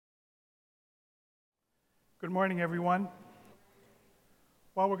Good morning, everyone.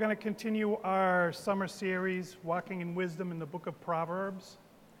 Well, we're going to continue our summer series, Walking in Wisdom in the book of Proverbs,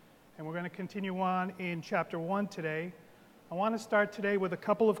 and we're going to continue on in chapter 1 today. I want to start today with a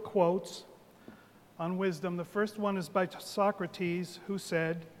couple of quotes on wisdom. The first one is by Socrates, who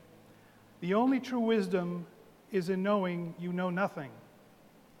said, "The only true wisdom is in knowing you know nothing."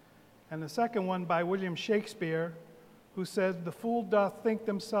 And the second one by William Shakespeare, who said, "The fool doth think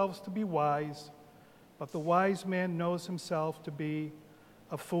themselves to be wise, but the wise man knows himself to be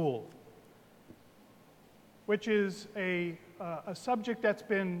a fool," which is a subject that's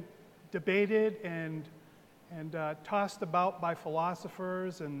been debated and tossed about by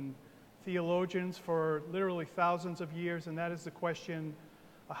philosophers and theologians for literally thousands of years, and that is the question,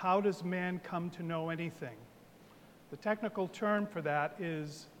 how does man come to know anything? The technical term for that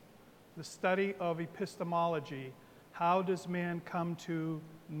is the study of epistemology. How does man come to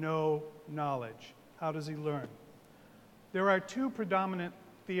know knowledge? How does he learn? There are two predominant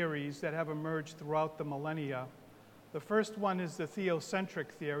theories that have emerged throughout the millennia. The first one is the theocentric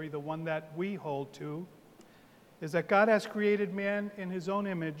theory, the one that we hold to, is that God has created man in his own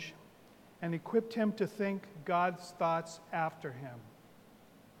image and equipped him to think God's thoughts after him.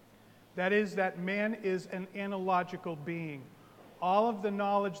 That is, that man is an analogical being. All of the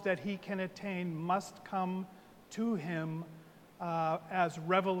knowledge that he can attain must come to him as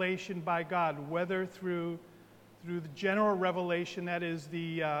revelation by God, whether through the general revelation, that is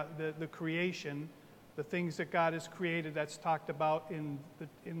the creation, the things that God has created, that's talked about in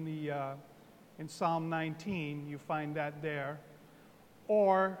Psalm 19. You find that there,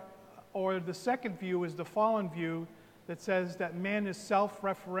 or the second view is the fallen view that says that man is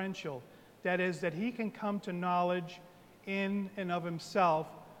self-referential. That is, that he can come to knowledge in and of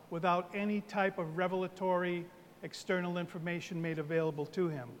himself without any type of revelatory external information made available to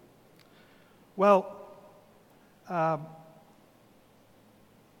him. Well,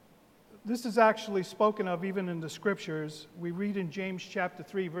 this is actually spoken of even in the scriptures. We read in James chapter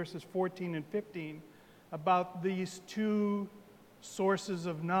 3, verses 14 and 15 about these two sources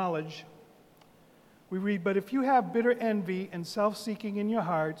of knowledge. We read, "But if you have bitter envy and self-seeking in your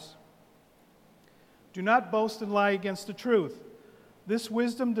hearts, do not boast and lie against the truth. This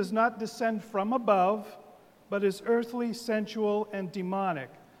wisdom does not descend from above, but is earthly, sensual, and demonic."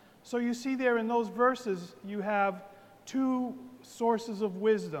 So you see there in those verses, you have two sources of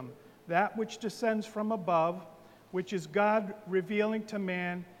wisdom. That which descends from above, which is God revealing to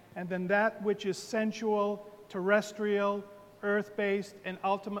man, and then that which is sensual, terrestrial, earth-based, and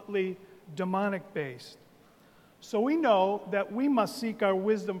ultimately demonic-based. So we know that we must seek our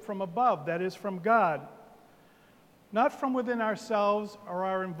wisdom from above, that is, from God. Not from within ourselves or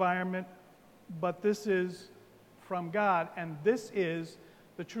our environment, but this is from God, and this is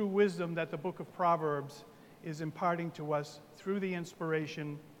the true wisdom that the book of Proverbs is imparting to us through the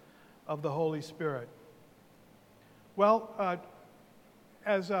inspiration of the Holy Spirit. Well,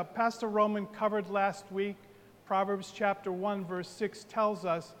 as Pastor Roman covered last week, Proverbs chapter 1, verse 6 tells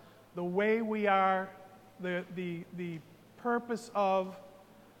us the way we are, the purpose of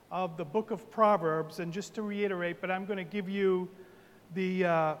the book of Proverbs. And just to reiterate, but I'm going to give you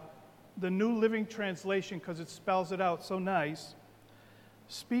the New Living Translation because it spells it out so nice.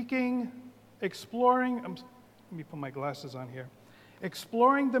 Let me put my glasses on here.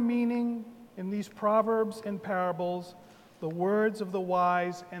 Exploring the meaning in these proverbs and parables, the words of the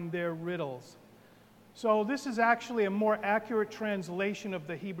wise and their riddles. So this is actually a more accurate translation of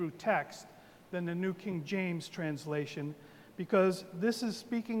the Hebrew text than the New King James translation, because this is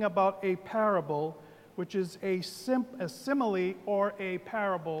speaking about a parable, which is a simile or a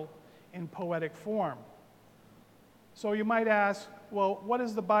parable in poetic form. So you might ask, well, what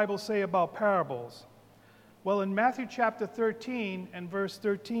does the Bible say about parables? Well, in Matthew chapter 13 and verse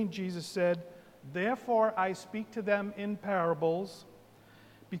 13, Jesus said, "Therefore I speak to them in parables,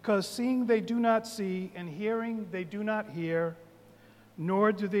 because seeing they do not see, and hearing they do not hear,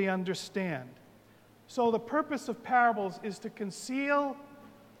 nor do they understand." So the purpose of parables is to conceal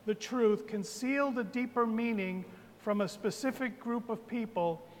the truth, conceal the deeper meaning from a specific group of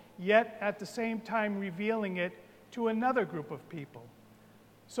people, yet at the same time revealing it to another group of people.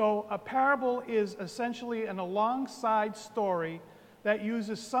 So a parable is essentially an alongside story that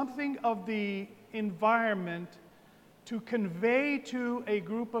uses something of the environment to convey to a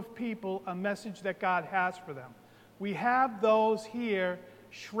group of people a message that God has for them. We have those here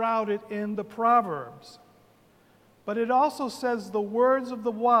shrouded in the Proverbs. But it also says the words of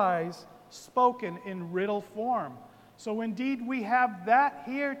the wise spoken in riddle form. So indeed we have that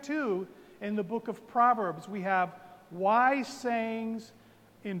here too in the book of Proverbs. We have wise sayings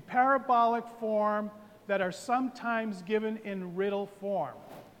in parabolic form that are sometimes given in riddle form.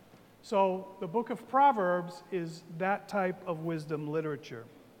 So the book of Proverbs is that type of wisdom literature.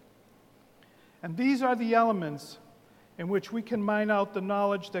 And these are the elements in which we can mine out the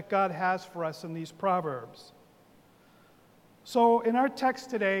knowledge that God has for us in these Proverbs. So in our text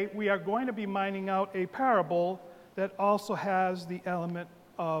today, we are going to be mining out a parable that also has the element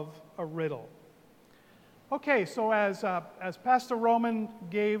of a riddle. Okay, so as Pastor Roman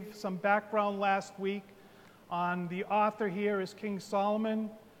gave some background last week on the author here is King Solomon.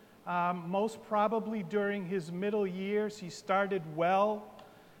 Most probably during his middle years, he started well,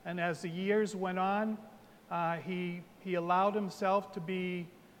 and as the years went on, he allowed himself to be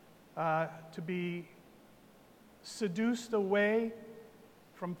seduced away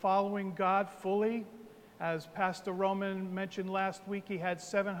from following God fully. As Pastor Roman mentioned last week, he had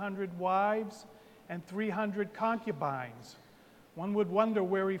 700 wives and 300 concubines. One would wonder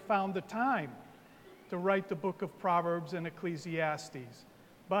where he found the time to write the book of Proverbs and Ecclesiastes.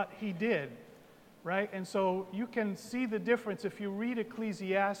 But he did, right? And so you can see the difference if you read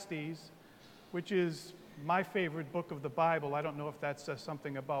Ecclesiastes, which is my favorite book of the Bible. I don't know if that says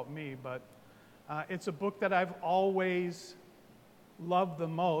something about me, but it's a book that I've always loved the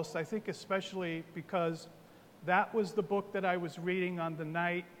most. I think especially because that was the book that I was reading on the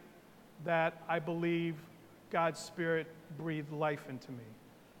night that I believe God's Spirit breathed life into me.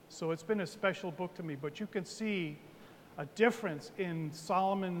 So it's been a special book to me, but you can see a difference in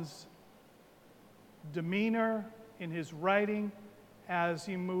Solomon's demeanor, in his writing, as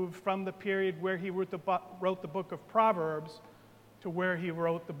he moved from the period where he wrote the book of Proverbs to where he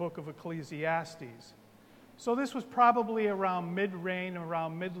wrote the book of Ecclesiastes. So this was probably around mid-reign,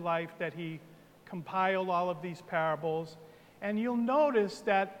 around midlife, that he compiled all of these parables. And you'll notice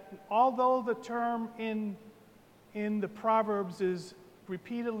that although the term in the Proverbs is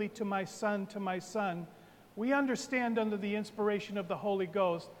repeatedly to my son, we understand under the inspiration of the Holy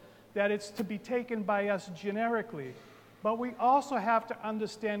Ghost that it's to be taken by us generically. But we also have to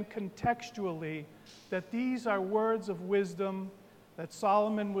understand contextually that these are words of wisdom that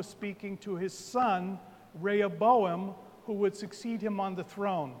Solomon was speaking to his son, Rehoboam, who would succeed him on the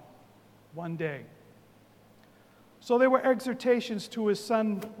throne one day. So they were exhortations to his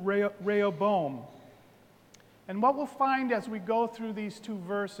son Rehoboam. And what we'll find as we go through these two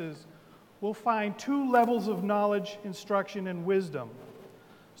verses, we'll find two levels of knowledge, instruction, and wisdom.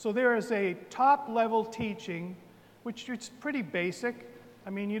 So there is a top-level teaching, which is pretty basic. I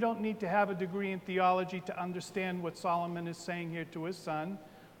mean, you don't need to have a degree in theology to understand what Solomon is saying here to his son.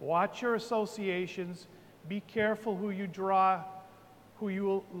 Watch your associations. Be careful who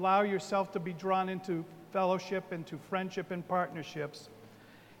you allow yourself to be drawn into fellowship, into friendship and partnerships.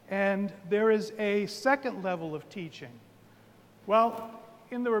 And there is a second level of teaching. Well,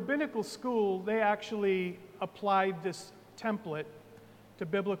 in the rabbinical school, they actually applied this template to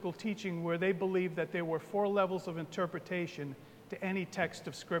biblical teaching where they believed that there were 4 levels of interpretation to any text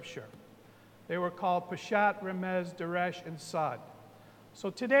of Scripture. They were called Peshat, Remez, Deresh, and Sod. So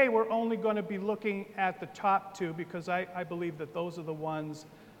today we're only going to be looking at the top 2 because I believe that those are the ones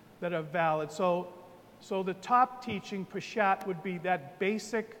that are valid. So the top teaching, Peshat, would be that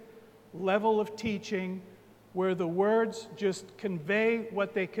basic level of teaching where the words just convey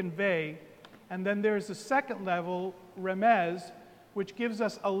what they convey. And then there's a second level, Remez, which gives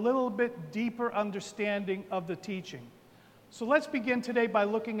us a little bit deeper understanding of the teaching. So let's begin today by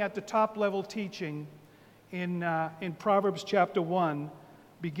looking at the top level teaching in Proverbs chapter 1,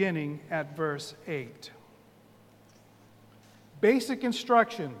 beginning at verse 8. Basic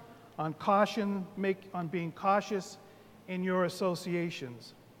instruction on on being cautious in your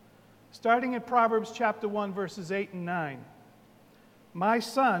associations. Starting in Proverbs chapter 1, verses 8 and 9. My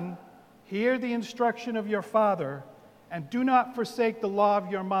son, hear the instruction of your father, and do not forsake the law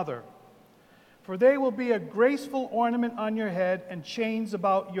of your mother. For they will be a graceful ornament on your head and chains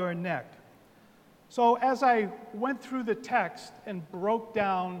about your neck. So as I went through the text and broke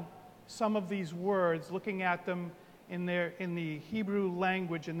down some of these words, looking at them in the Hebrew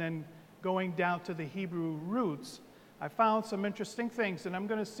language and then going down to the Hebrew roots, I found some interesting things. And I'm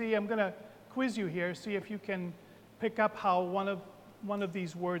going to quiz you here, see if you can pick up how one of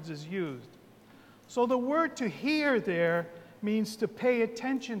these words is used. So the word to hear there means to pay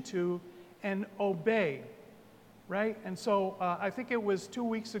attention to and obey, right? And so I think it was 2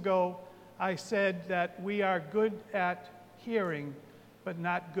 weeks ago I said that we are good at hearing, but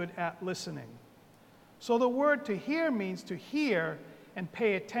not good at listening. So the word to hear means to hear and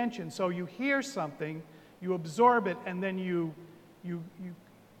pay attention. So you hear something, you absorb it, and then you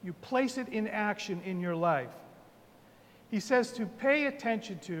place it in action in your life. He says to pay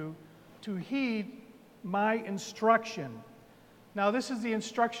attention to heed my instruction. Now, this is the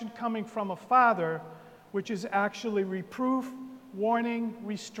instruction coming from a father, which is actually reproof, warning,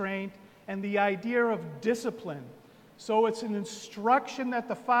 restraint, and the idea of discipline. So it's an instruction that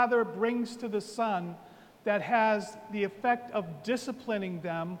the father brings to the son that has the effect of disciplining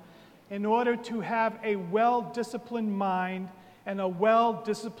them in order to have a well-disciplined mind and a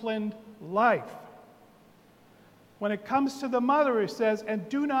well-disciplined life. When it comes to the mother, it says, and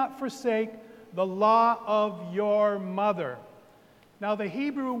do not forsake the law of your mother. Now, the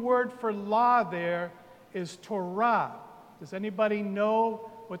Hebrew word for law there is Torah. Does anybody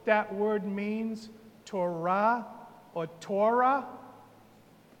know what that word means? Torah or Torah?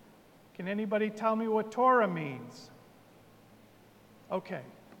 Can anybody tell me what Torah means? Okay.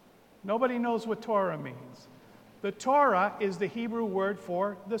 Nobody knows what Torah means. The Torah is the Hebrew word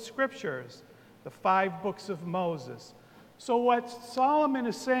for the Scriptures, the 5 books of Moses. So what Solomon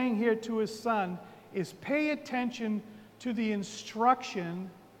is saying here to his son is pay attention to the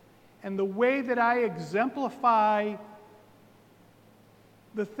instruction and the way that I exemplify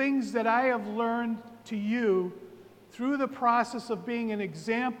the things that I have learned to you through the process of being an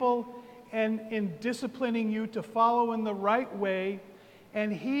example and in disciplining you to follow in the right way,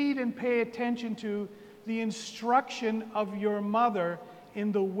 and heed and pay attention to the instruction of your mother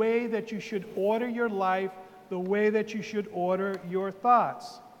in the way that you should order your life, the way that you should order your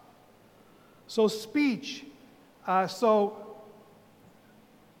thoughts. So speech,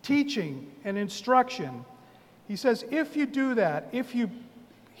 teaching and instruction. He says, if you do that, if you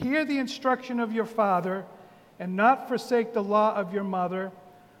hear the instruction of your father and not forsake the law of your mother,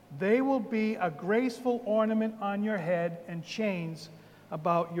 they will be a graceful ornament on your head and chains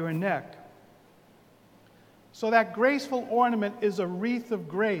about your neck. So that graceful ornament is a wreath of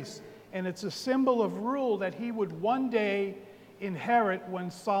grace, and it's a symbol of rule that he would one day inherit when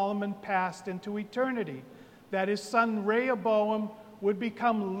Solomon passed into eternity. That his son Rehoboam would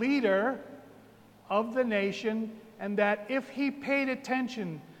become leader of the nation, and that if he paid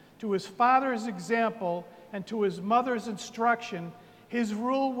attention to his father's example and to his mother's instruction, his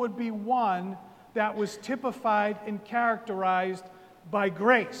rule would be one that was typified and characterized by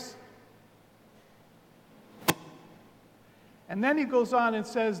grace. And then he goes on and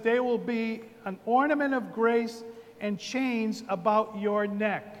says, they will be an ornament of grace and chains about your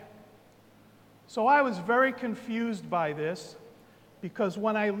neck. So I was very confused by this, because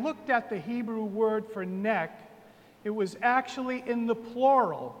when I looked at the Hebrew word for neck, it was actually in the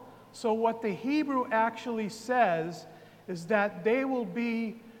plural. So what the Hebrew actually says is that they will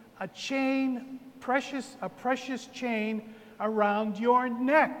be a chain, a precious chain around your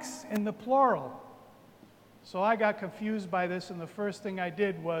necks, in the plural. So I got confused by this, and the first thing I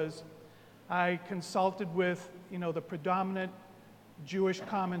did was I consulted with, the predominant Jewish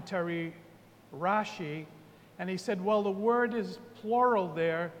commentary, Rashi, and he said, well, the word is plural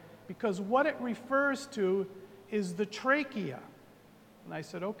there because what it refers to is the trachea. And I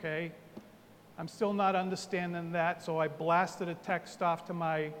said, okay, I'm still not understanding that, so I blasted a text off to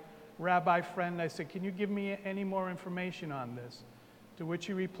my rabbi friend. I said, can you give me any more information on this? To which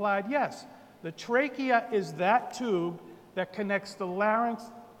he replied, yes. The trachea is that tube that connects the larynx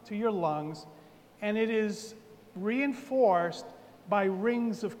to your lungs, and it is reinforced by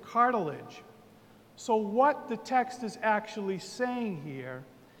rings of cartilage. So what the text is actually saying here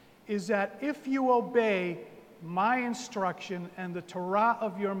is that if you obey my instruction and the Torah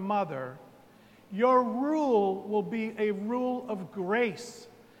of your mother, your rule will be a rule of grace,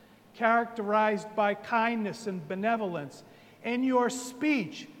 characterized by kindness and benevolence, and your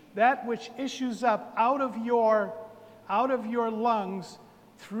speech, that which issues up out of your lungs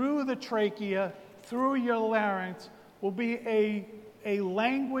through the trachea, through your larynx, will be a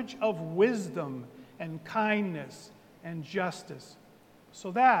language of wisdom and kindness and justice.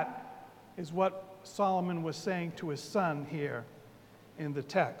 So that is what Solomon was saying to his son here in the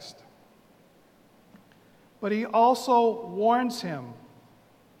text. But he also warns him.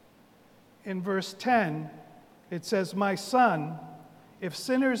 In verse 10, it says, my son, if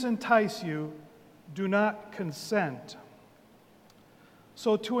sinners entice you, do not consent.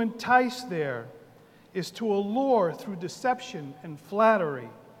 So to entice there is to allure through deception and flattery,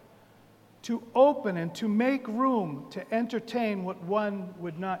 to open and to make room to entertain what one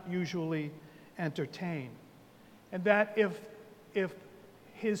would not usually entertain. And that if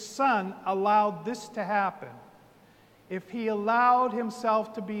his son allowed this to happen, if he allowed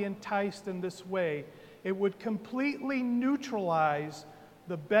himself to be enticed in this way, it would completely neutralize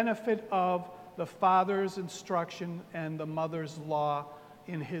the benefit of the father's instruction and the mother's law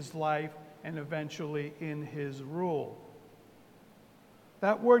in his life and eventually in his rule.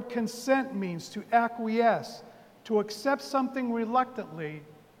 That word consent means to acquiesce, to accept something reluctantly,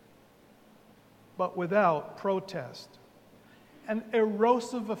 but without protest. An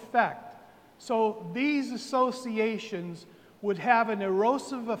erosive effect. So these associations would have an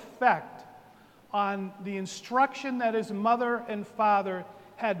erosive effect on the instruction that his mother and father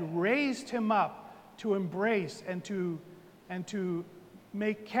had raised him up to embrace and to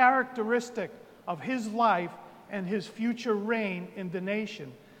make characteristic of his life and his future reign in the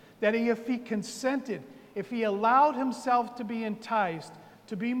nation. That if he consented, if he allowed himself to be enticed,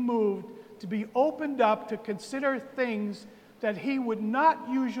 to be moved, to be opened up to consider things that he would not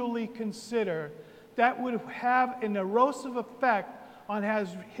usually consider, that would have an erosive effect on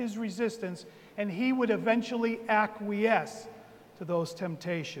his resistance, and he would eventually acquiesce to those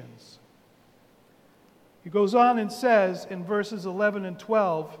temptations. He goes on and says in verses 11 and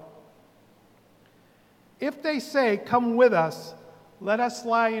 12, "If they say, 'Come with us, let us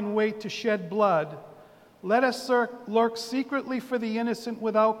lie in wait to shed blood. Let us lurk secretly for the innocent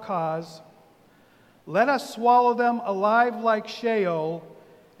without cause. Let us swallow them alive like Sheol,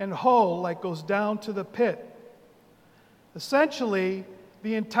 and whole like goes down to the pit.'" Essentially,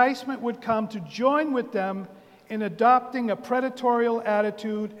 the enticement would come to join with them in adopting a predatorial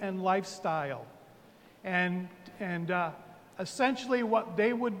attitude and lifestyle. And essentially what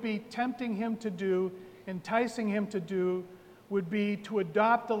they would be tempting him to do, enticing him to do, would be to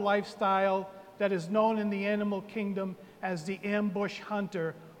adopt a lifestyle that is known in the animal kingdom as the ambush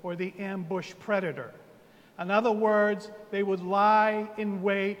hunter or the ambush predator. In other words, they would lie in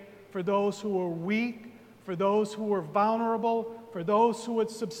wait for those who were weak, for those who were vulnerable, for those who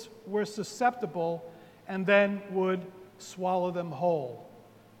were susceptible, and then would swallow them whole.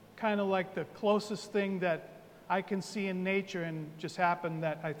 Kind of like the closest thing that I can see in nature, and just happened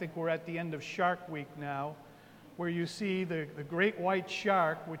that I think we're at the end of Shark Week now, where you see the great white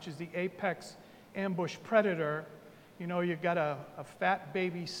shark, which is the apex ambush predator. You know, you've got a fat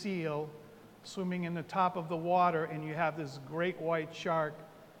baby seal swimming in the top of the water, and you have this great white shark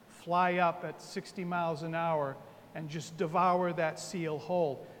fly up at 60 miles an hour and just devour that seal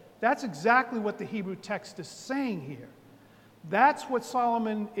whole. That's exactly what the Hebrew text is saying here. That's what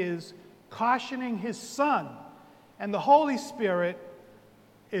Solomon is cautioning his son. And the Holy Spirit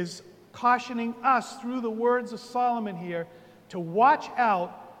is cautioning us through the words of Solomon here to watch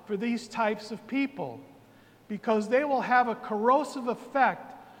out for these types of people, because they will have a corrosive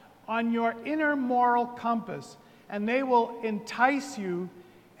effect on your inner moral compass, and they will entice you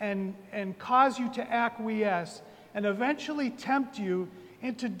and cause you to acquiesce and eventually tempt you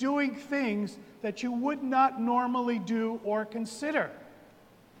into doing things that you would not normally do or consider.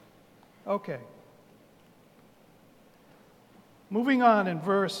 Okay. Moving on in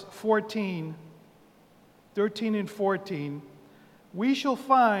verse 13 and 14, "We shall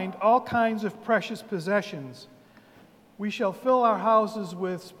find all kinds of precious possessions. We shall fill our houses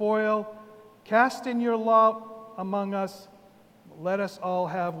with spoil. Cast in your lot among us. Let us all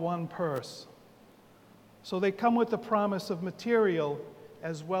have one purse." So they come with the promise of material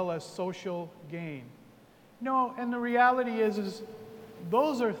as well as social gain. No, and the reality is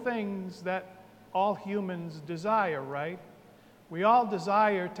those are things that all humans desire, right? We all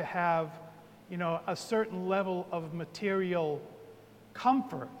desire to have, a certain level of material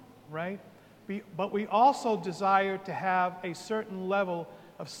comfort, right? But we also desire to have a certain level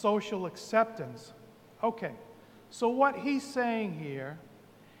of social acceptance. Okay, so what he's saying here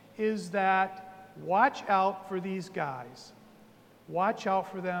is that watch out for these guys. Watch out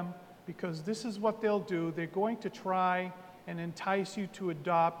for them, because this is what they'll do. They're going to try and entice you to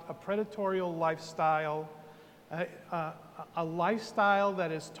adopt a predatory lifestyle, a lifestyle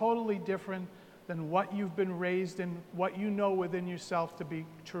that is totally different than what you've been raised in, what you know within yourself to be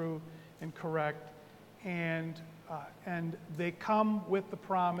true and correct. And they come with the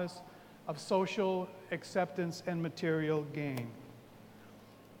promise of social acceptance and material gain.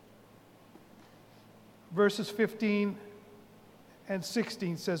 Verses 15 and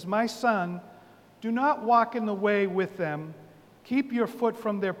 16 says, "My son, do not walk in the way with them. Keep your foot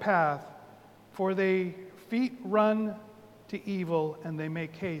from their path, for their feet run to evil, and they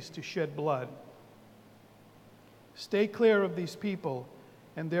make haste to shed blood." Stay clear of these people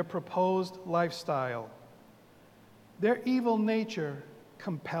and their proposed lifestyle. Their evil nature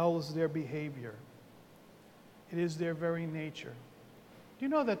compels their behavior. It is their very nature. Do you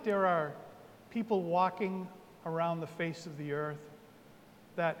know that there are people walking around the face of the earth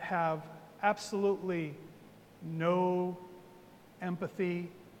that have absolutely no empathy,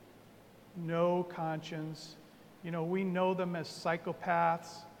 no conscience? We know them as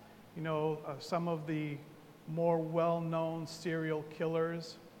psychopaths. Some of the more well-known serial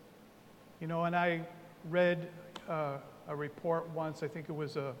killers. You know, and I read a report once, I think it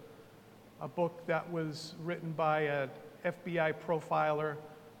was a book that was written by an FBI profiler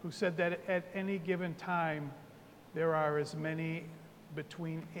who said that at any given time, there are as many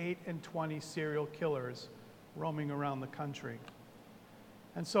between 8 and 20 serial killers roaming around the country.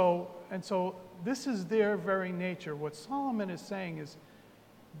 And so this is their very nature. What Solomon is saying is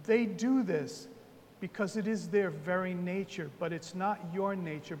they do this because it is their very nature, but it's not your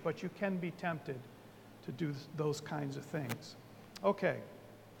nature, but you can be tempted to do those kinds of things. Okay.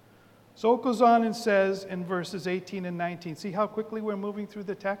 So it goes on and says in verses 18 and 19, see how quickly we're moving through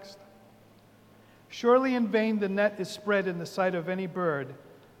the text? Surely in vain the net is spread in the sight of any bird,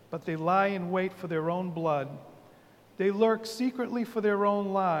 but they lie in wait for their own blood. They lurk secretly for their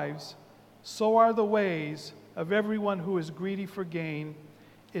own lives. So are the ways of everyone who is greedy for gain.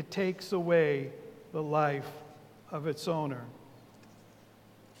 It takes away the life of its owner.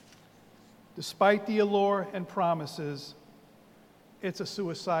 Despite the allure and promises, it's a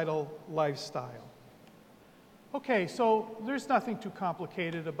suicidal lifestyle. Okay, so there's nothing too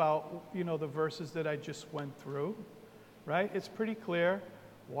complicated about, the verses that I just went through, right? It's pretty clear.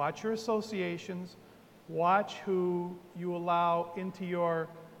 Watch your associations. Watch who you allow into your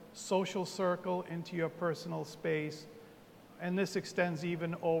social circle, into your personal space. And this extends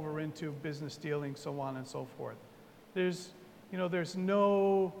even over into business dealing, so on and so forth. There's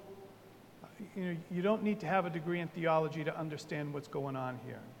no, you don't need to have a degree in theology to understand what's going on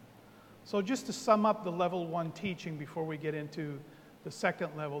here. So just to sum up the level 1 teaching before we get into the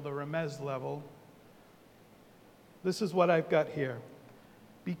second level, the Remez level, this is what I've got here.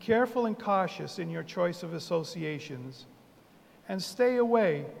 Be careful and cautious in your choice of associations, and stay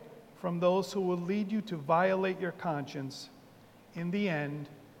away from those who will lead you to violate your conscience. In the end,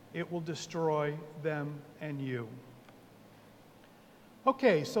 it will destroy them and you.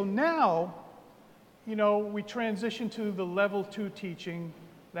 Okay, so now, we transition to the level 2 teaching,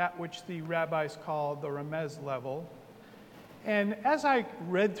 that which the rabbis call the Remez level. And as I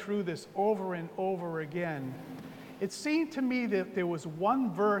read through this over and over again, it seemed to me that there was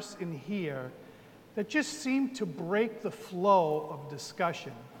one verse in here that just seemed to break the flow of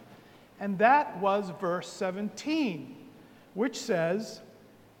discussion. And that was verse 17, which says,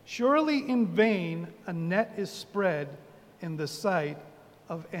 surely in vain a net is spread in the sight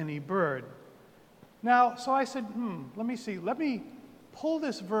of any bird. Now, so I said, let me pull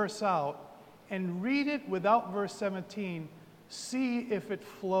this verse out and read it without verse 17, see if it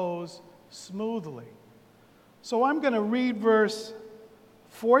flows smoothly. So I'm going to read verse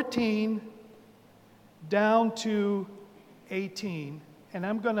 14 down to 18, and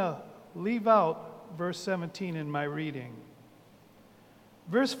I'm going to leave out verse 17 in my reading.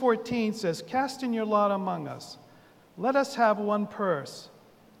 Verse 14 says, cast in your lot among us. Let us have one purse.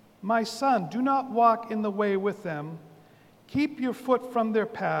 My son, do not walk in the way with them. Keep your foot from their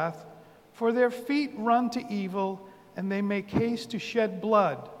path, for their feet run to evil, and they make haste to shed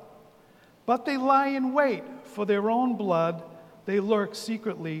blood. But they lie in wait for their own blood. They lurk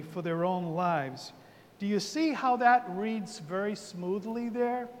secretly for their own lives. Do you see how that reads very smoothly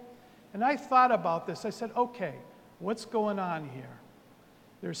there? And I thought about this. I said, okay, what's going on here?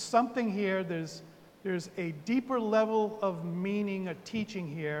 There's something here. There's a deeper level of meaning, a teaching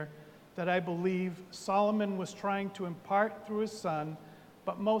here that I believe Solomon was trying to impart through his son,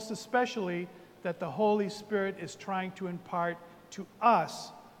 but most especially that the Holy Spirit is trying to impart to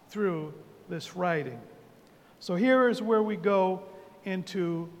us through this writing. So here is where we go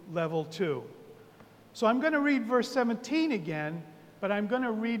into level 2. So I'm going to read verse 17 again, but I'm going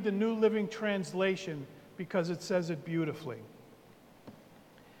to read the New Living Translation because it says it beautifully.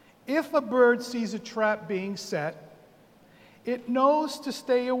 If a bird sees a trap being set, it knows to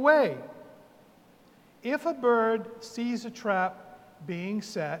stay away. If a bird sees a trap being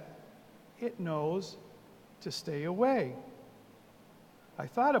set, it knows to stay away. I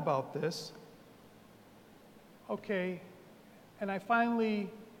thought about this. Okay, and I finally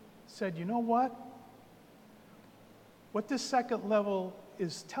said, you know what? What this second level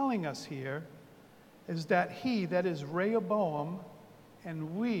is telling us here is that he, that is Rehoboam,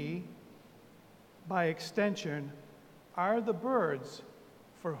 and we, by extension, are the birds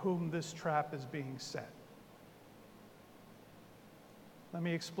for whom this trap is being set. Let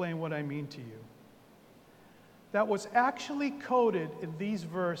me explain what I mean to you. That what's actually coded in these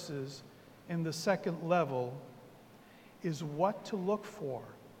verses in the second level is what to look for,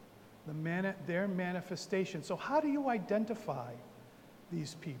 their manifestation. So how do you identify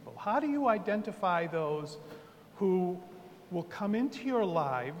these people? How do you identify those who will come into your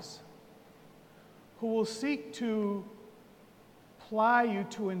lives, who will seek to ply you,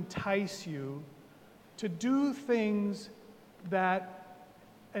 to entice you, to do things that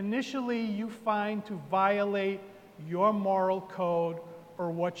initially you find to violate your moral code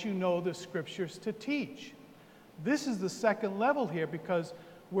or what you know the scriptures to teach. This is the second level here, because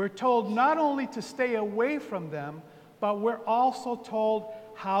we're told not only to stay away from them, but we're also told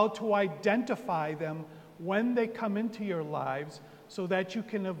how to identify them when they come into your lives so that you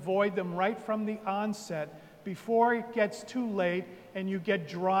can avoid them right from the onset before it gets too late and you get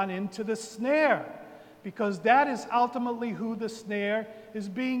drawn into the snare. Because that is ultimately who the snare is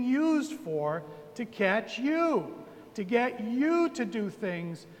being used for, to catch you, to get you to do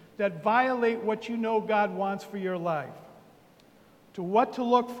things that violate what you know God wants for your life. To what to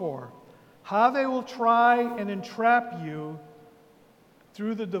look for, how they will try and entrap you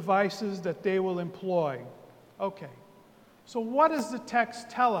through the devices that they will employ. Okay, so what does the text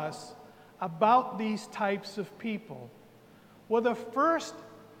tell us about these types of people? Well, the first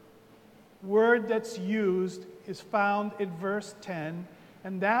word that's used is found in verse 10,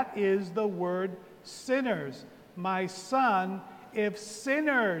 and that is the word sinners. My son, if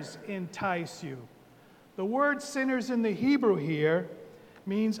sinners entice you. The word sinners in the Hebrew here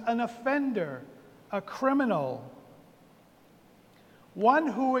means an offender, a criminal, one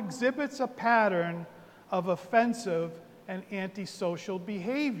who exhibits a pattern of offensive and antisocial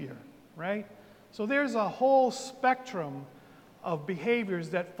behavior, right? So there's a whole spectrum of behaviors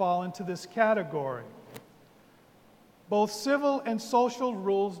that fall into this category. Both civil and social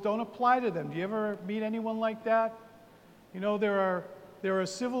rules don't apply to them. Do you ever meet anyone like that? You know, there are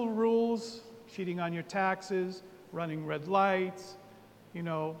civil rules, cheating on your taxes, running red lights,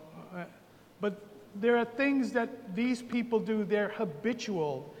 but there are things that these people do. They're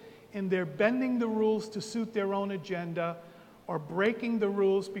habitual, and they're bending the rules to suit their own agenda, or breaking the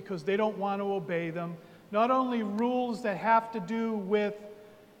rules because they don't want to obey them. Not only rules that have to do with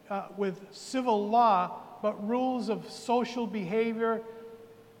civil law, but rules of social behavior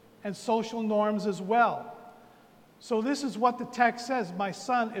and social norms as well. So this is what the text says: my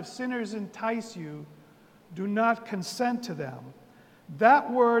son, if sinners entice you, do not consent to them.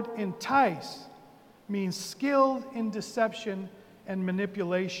 That word entice means skilled in deception and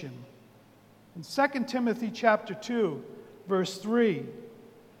manipulation. In 2 Timothy chapter 2, verse 3,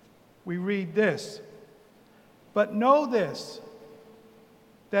 we read this: but know this,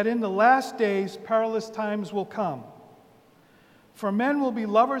 that in the last days perilous times will come. For men will be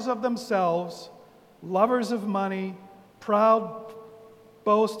lovers of themselves, lovers of money, proud,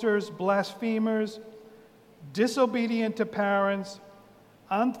 boasters, blasphemers, disobedient to parents,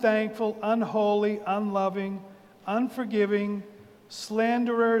 unthankful, unholy, unloving, unforgiving,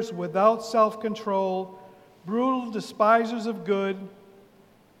 slanderers, without self-control, brutal, despisers of good,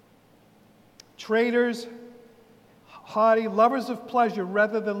 traitors, haughty, lovers of pleasure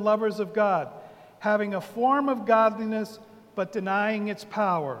rather than lovers of God, having a form of godliness but denying its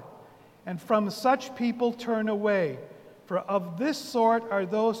power. And from such people turn away. For of this sort are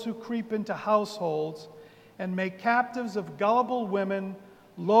those who creep into households and make captives of gullible women,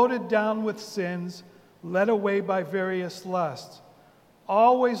 loaded down with sins, led away by various lusts,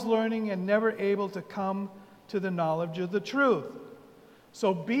 always learning and never able to come to the knowledge of the truth.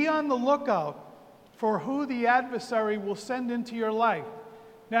 So be on the lookout for who the adversary will send into your life.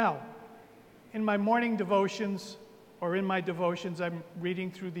 Now, in my morning devotions, or in my devotions, I'm reading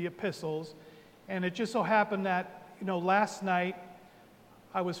through the epistles, and it just so happened that, last night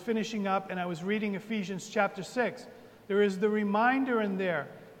I was finishing up and I was reading Ephesians chapter 6. There is the reminder in there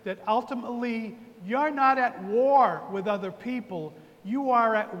that ultimately you're not at war with other people. You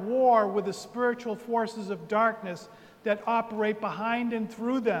are at war with the spiritual forces of darkness that operate behind and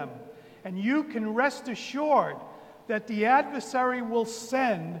through them. And you can rest assured that the adversary will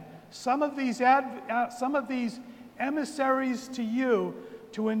send some of these emissaries to you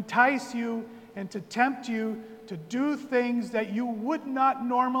to entice you and to tempt you to do things that you would not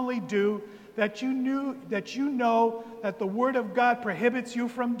normally do, that you know that the Word of God prohibits you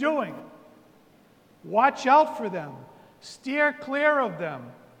from doing. Watch out for them. Steer clear of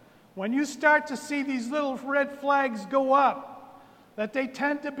them. When you start to see these little red flags go up, that they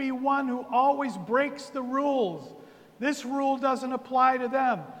tend to be one who always breaks the rules. This rule doesn't apply to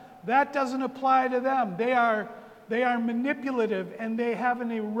them. That doesn't apply to them. They are manipulative, and they have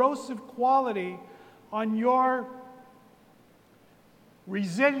an erosive quality on your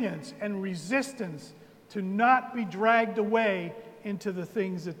resilience and resistance to not be dragged away into the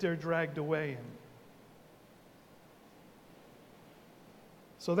things that they're dragged away in.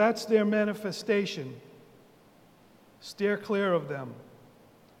 So that's their manifestation. Steer clear of them.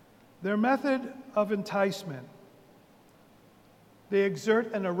 Their method of enticement, they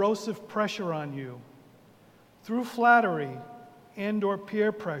exert an erosive pressure on you. Through flattery and or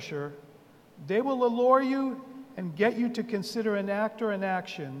peer pressure, they will allure you and get you to consider an act or an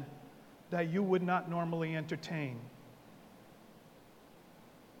action that you would not normally entertain.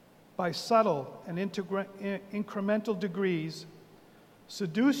 By subtle and incremental degrees,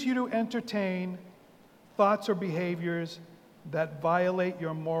 seduce you to entertain thoughts or behaviors that violate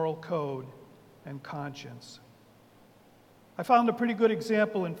your moral code and conscience. I found a pretty good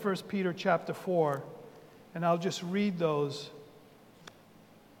example in 1 Peter chapter 4, and I'll just read those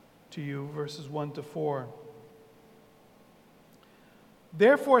to you, verses 1 to 4.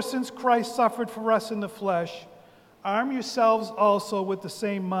 Therefore, since Christ suffered for us in the flesh, arm yourselves also with the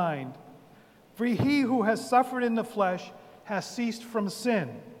same mind. For he who has suffered in the flesh has ceased from sin,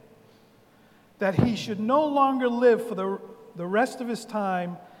 that he should no longer live for the rest of his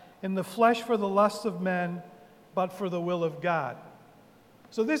time in the flesh for the lusts of men, but for the will of God.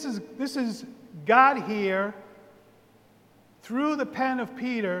 So this is God here, through the pen of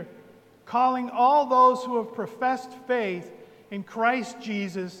Peter, calling all those who have professed faith in Christ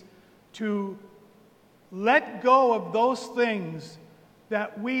Jesus to let go of those things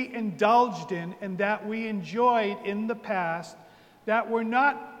that we indulged in and that we enjoyed in the past, that were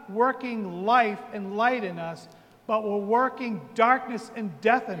not working life and light in us, but were working darkness and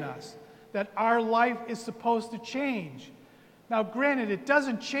death in us, that our life is supposed to change. Now, granted, it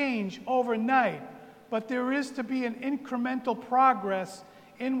doesn't change overnight, but there is to be an incremental progress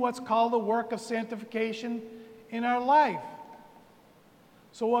in what's called the work of sanctification in our life.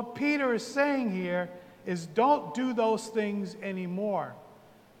 So what Peter is saying here is don't do those things anymore.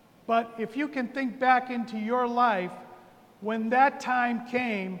 But if you can think back into your life, when that time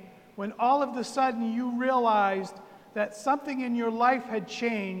came, when all of a sudden you realized that something in your life had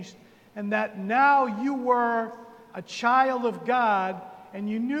changed and that now you were a child of God and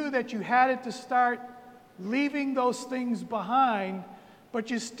you knew that you had to start leaving those things behind, but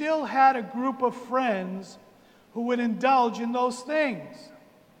you still had a group of friends who would indulge in those things.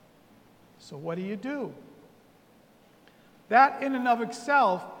 So what do? That in and of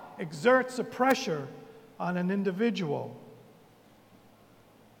itself exerts a pressure on an individual.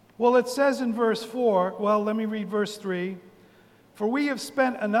 Well, it says in verse 4, well, let me read verse 3. For we have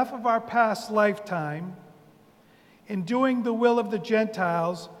spent enough of our past lifetime in doing the will of the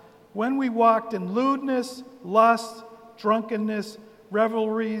Gentiles when we walked in lewdness, lust, drunkenness,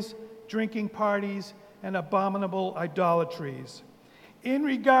 revelries, drinking parties, and abominable idolatries. In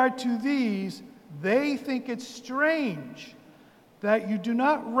regard to these, they think it strange that you do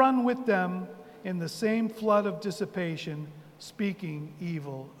not run with them in the same flood of dissipation, speaking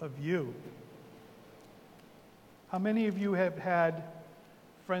evil of you. How many of you have had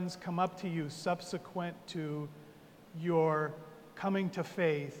friends come up to you subsequent to your coming to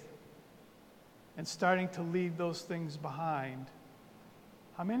faith and starting to leave those things behind?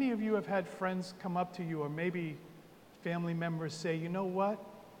 How many of you have had friends come up to you, or maybe family members say, you know what?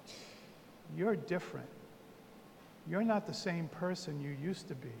 You're different. You're not the same person you used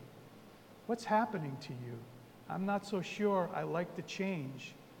to be. What's happening to you? I'm not so sure I like the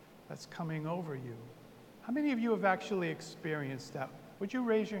change that's coming over you. How many of you have actually experienced that? Would you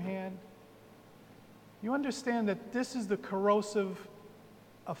raise your hand? You understand that this is the corrosive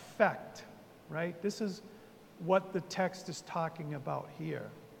effect, right? This is what the text is talking about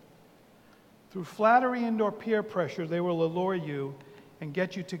here. Through flattery and or peer pressure, they will allure you and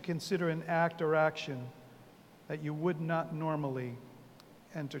get you to consider an act or action that you would not normally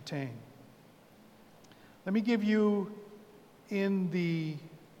entertain. Let me give you, in the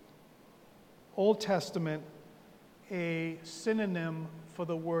Old Testament, a synonym for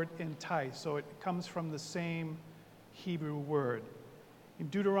the word entice. So it comes from the same Hebrew word. In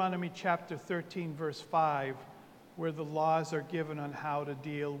Deuteronomy chapter 13, verse 5, where the laws are given on how to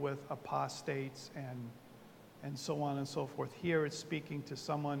deal with apostates and so on and so forth. Here it's speaking to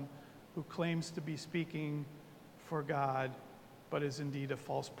someone who claims to be speaking for God, but is indeed a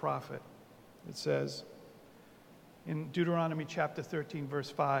false prophet. It says in Deuteronomy chapter 13, verse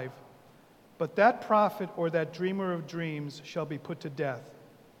 5, but that prophet or that dreamer of dreams shall be put to death,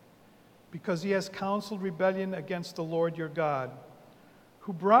 because he has counseled rebellion against the Lord your God,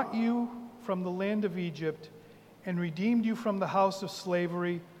 who brought you from the land of Egypt and redeemed you from the house of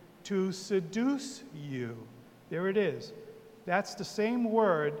slavery to seduce you. There it is. That's the same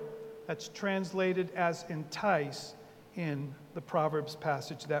word that's translated as entice in the Proverbs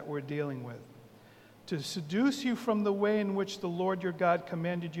passage that we're dealing with. To seduce you from the way in which the Lord your God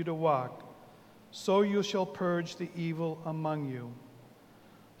commanded you to walk, so you shall purge the evil among you.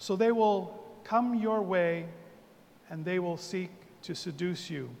 So they will come your way, and they will seek to seduce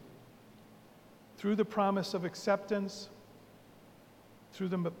you through the promise of acceptance, through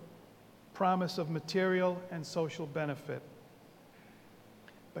the promise of material and social benefit.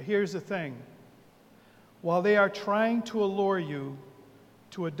 But here's the thing. While they are trying to allure you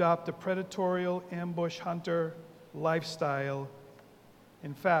to adopt a predatory ambush hunter lifestyle,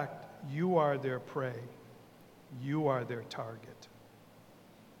 in fact, you are their prey. You are their target.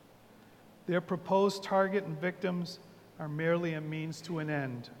 Their proposed target and victims are merely a means to an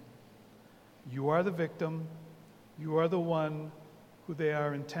end. You are the victim. You are the one who they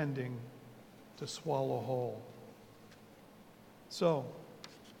are intending to swallow whole. So,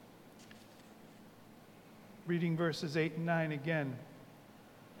 reading verses 8 and 9 again.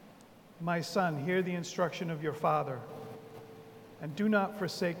 My son, hear the instruction of your father, and do not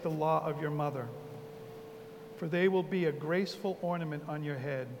forsake the law of your mother, for they will be a graceful ornament on your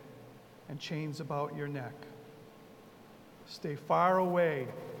head and chains about your neck. Stay far away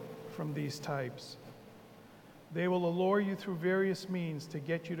from these types. They will allure you through various means to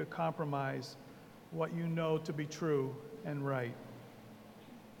get you to compromise what you know to be true and right.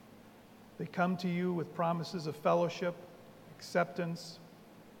 They come to you with promises of fellowship, acceptance,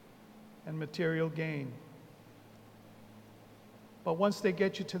 and material gain. But once they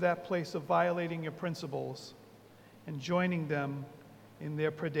get you to that place of violating your principles and joining them in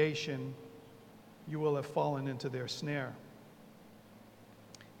their predation, you will have fallen into their snare.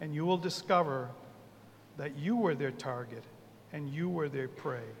 And you will discover that you were their target and you were their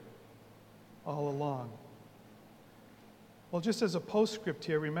prey all along. Well, just as a postscript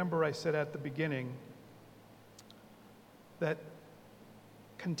here, remember I said at the beginning that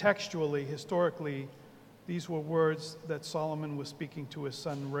contextually, historically, these were words that Solomon was speaking to his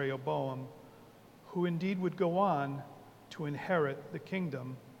son Rehoboam, who indeed would go on to inherit the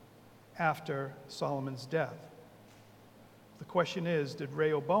kingdom after Solomon's death. The question is, did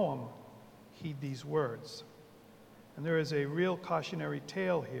Rehoboam heed these words? And there is a real cautionary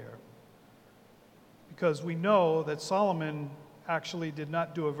tale here, because we know that Solomon actually did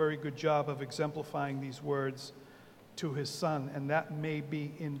not do a very good job of exemplifying these words to his son, and that may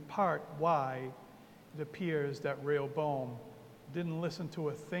be in part why it appears that Rehoboam didn't listen to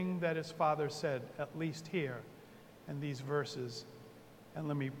a thing that his father said, at least here in these verses. And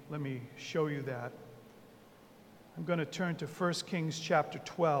let me show you that. I'm going to turn to 1 Kings chapter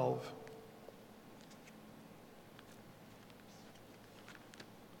 12.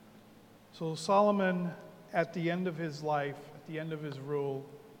 So Solomon, at the end of his life, at the end of his rule,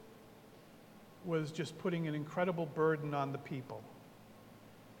 was just putting an incredible burden on the people.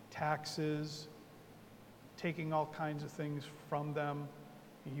 Taxes, taking all kinds of things from them.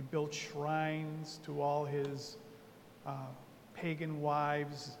 He built shrines to all his pagan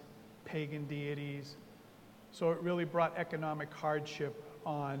wives, pagan deities. So it really brought economic hardship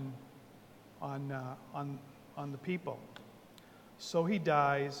on the people. So he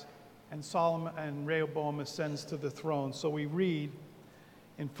dies, and Solomon and Rehoboam ascends to the throne. So we read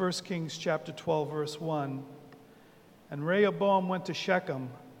in 1 Kings chapter 12, verse 1, and Rehoboam went to Shechem,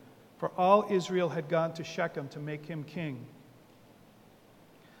 for all Israel had gone to Shechem to make him king.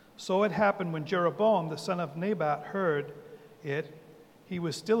 So it happened when Jeroboam, the son of Nebat, heard it, he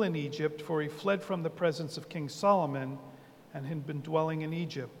was still in Egypt, for he fled from the presence of King Solomon and had been dwelling in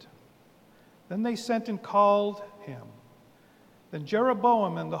Egypt. Then they sent and called him. Then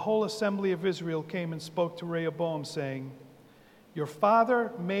Jeroboam and the whole assembly of Israel came and spoke to Rehoboam, saying, your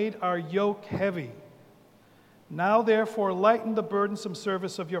father made our yoke heavy. Now therefore lighten the burdensome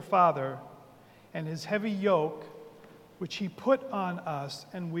service of your father and his heavy yoke, which he put on us,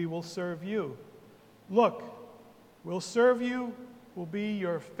 and we will serve you. Look, we'll serve you, we'll be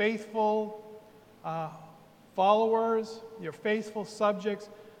your faithful followers, your faithful subjects,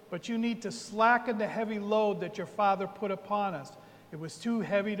 but you need to slacken the heavy load that your father put upon us. It was too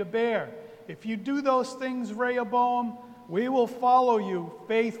heavy to bear. If you do those things, Rehoboam, we will follow you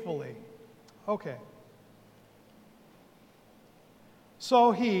faithfully. Okay.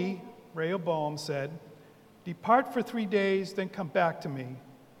 So he, Rehoboam, said, depart for 3 days, then come back to me.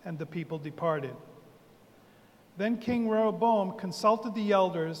 And the people departed. Then King Rehoboam consulted the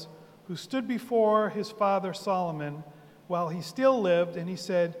elders who stood before his father Solomon while he still lived, and he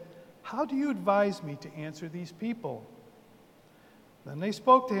said, how do you advise me to answer these people? Then they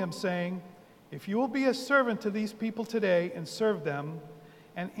spoke to him, saying, if you will be a servant to these people today and serve them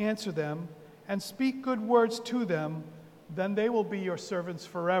and answer them and speak good words to them, then they will be your servants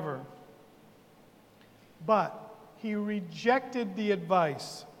forever. But he rejected the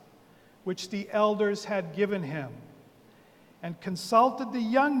advice which the elders had given him, and consulted the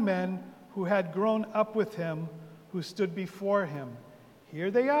young men who had grown up with him, who stood before him.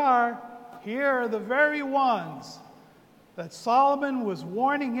 Here they are. Here are the very ones that Solomon was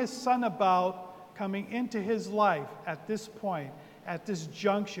warning his son about coming into his life at this point, at this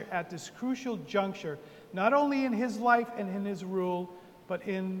juncture, at this crucial juncture, not only in his life and in his rule, but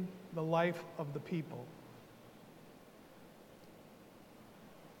in the life of the people.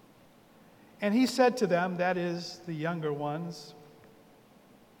 And he said to them, that is, the younger ones,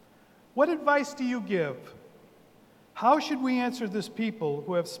 "What advice do you give? How should we answer this people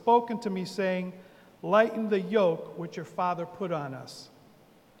who have spoken to me, saying, 'Lighten the yoke which your father put on us'?"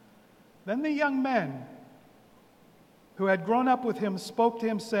 Then the young men who had grown up with him spoke to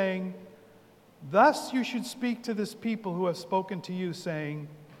him, saying, "Thus you should speak to this people who have spoken to you, saying,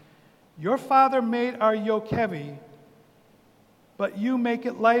 'Your father made our yoke heavy, but you make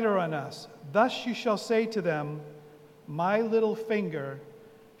it lighter on us.' Thus you shall say to them, 'My little finger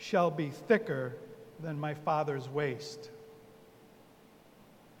shall be thicker than my father's waist.'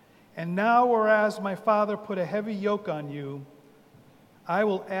 And now, whereas my father put a heavy yoke on you, I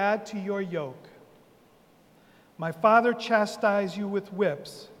will add to your yoke. My father chastised you with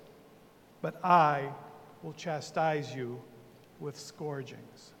whips, but I will chastise you with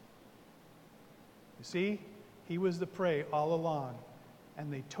scourgings." You see, he was the prey all along,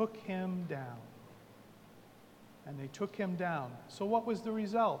 and they took him down. And they took him down. So what was the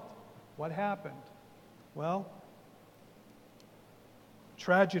result? What happened? Well,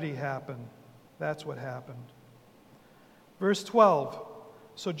 tragedy happened. That's what happened. Verse 12.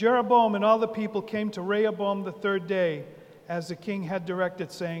 So Jeroboam and all the people came to Rehoboam the third day, as the king had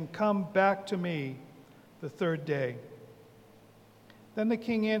directed, saying, "Come back to me the third day." Then the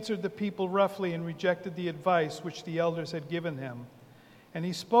king answered the people roughly and rejected the advice which the elders had given him. And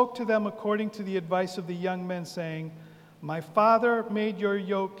he spoke to them according to the advice of the young men, saying, "My father made your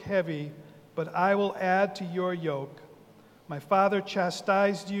yoke heavy, but I will add to your yoke. My father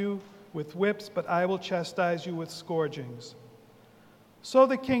chastised you with whips, but I will chastise you with scourgings." So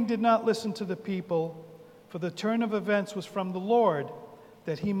the king did not listen to the people, for the turn of events was from the Lord,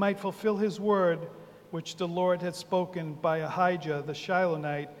 that he might fulfill his word, which the Lord had spoken by Ahijah the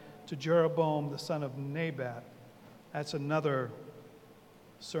Shilonite to Jeroboam the son of Nebat. That's another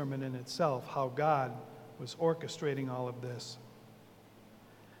sermon in itself, how God was orchestrating all of this.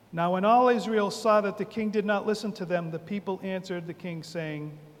 Now when all Israel saw that the king did not listen to them, the people answered the king,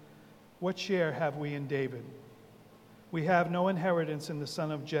 saying, "What share have we in David? We have no inheritance in the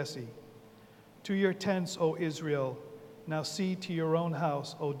son of Jesse. To your tents, O Israel. Now see to your own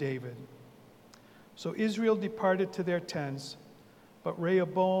house, O David." So Israel departed to their tents, but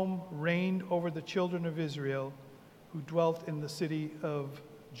Rehoboam reigned over the children of Israel, who dwelt in the city of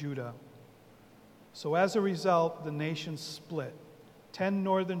Judah. So as a result, the nation split. 10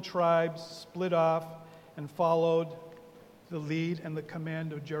 northern tribes split off and followed the lead and the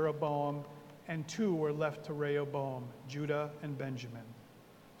command of Jeroboam, and 2 were left to Rehoboam, Judah and Benjamin.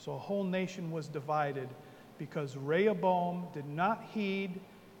 So a whole nation was divided because Rehoboam did not heed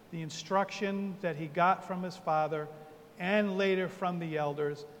the instruction that he got from his father and later from the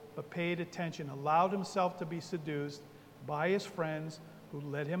elders, but paid attention, allowed himself to be seduced by his friends who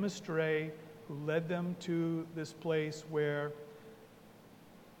led him astray, who led them to this place where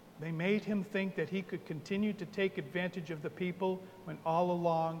they made him think that he could continue to take advantage of the people when all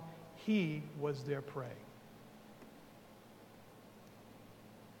along he was their prey.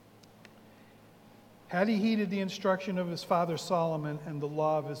 Had he heeded the instruction of his father Solomon and the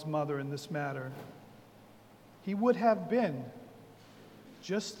law of his mother in this matter, he would have been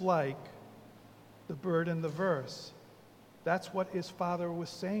just like the bird in the verse. That's what his father was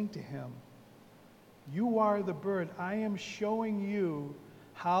saying to him. You are the bird. I am showing you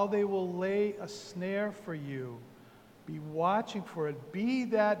how they will lay a snare for you. Be watching for it. Be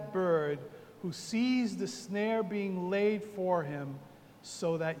that bird who sees the snare being laid for him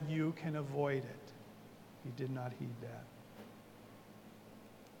so that you can avoid it. He did not heed that.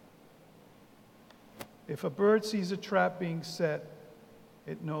 If a bird sees a trap being set,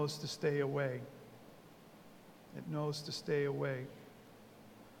 it knows to stay away. It knows to stay away.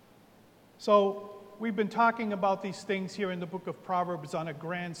 So we've been talking about these things here in the book of Proverbs on a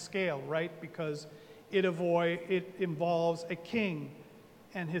grand scale, right? Because it involves a king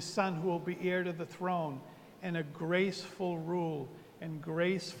and his son who will be heir to the throne, and a graceful rule and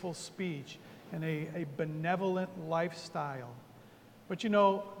graceful speech and a benevolent lifestyle. But you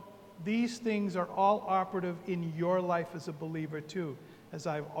know, these things are all operative in your life as a believer too, as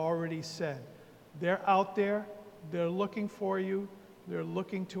I've already said. They're out there, they're looking for you, they're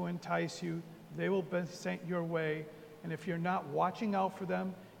looking to entice you, they will be sent your way, And if you're not watching out for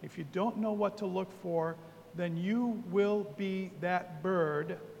them, if you don't know what to look for, then you will be that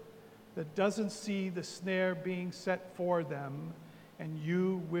bird that doesn't see the snare being set for them, and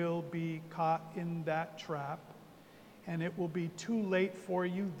you will be caught in that trap. And it will be too late for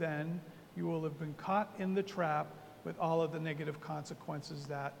you then. You will have been caught in the trap with all of the negative consequences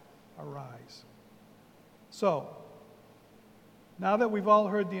that arise. So, now that we've all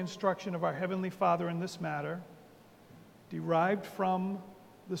heard the instruction of our Heavenly Father in this matter, derived from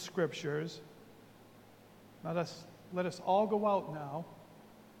the Scriptures, let us all go out now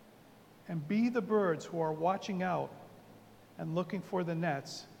and be the birds who are watching out and looking for the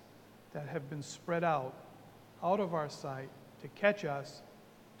nets that have been spread out of our sight to catch us,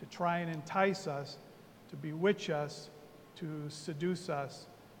 to try and entice us, to bewitch us, to seduce us,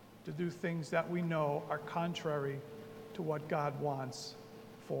 to do things that we know are contrary to what God wants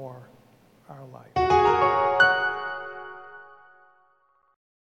for our life.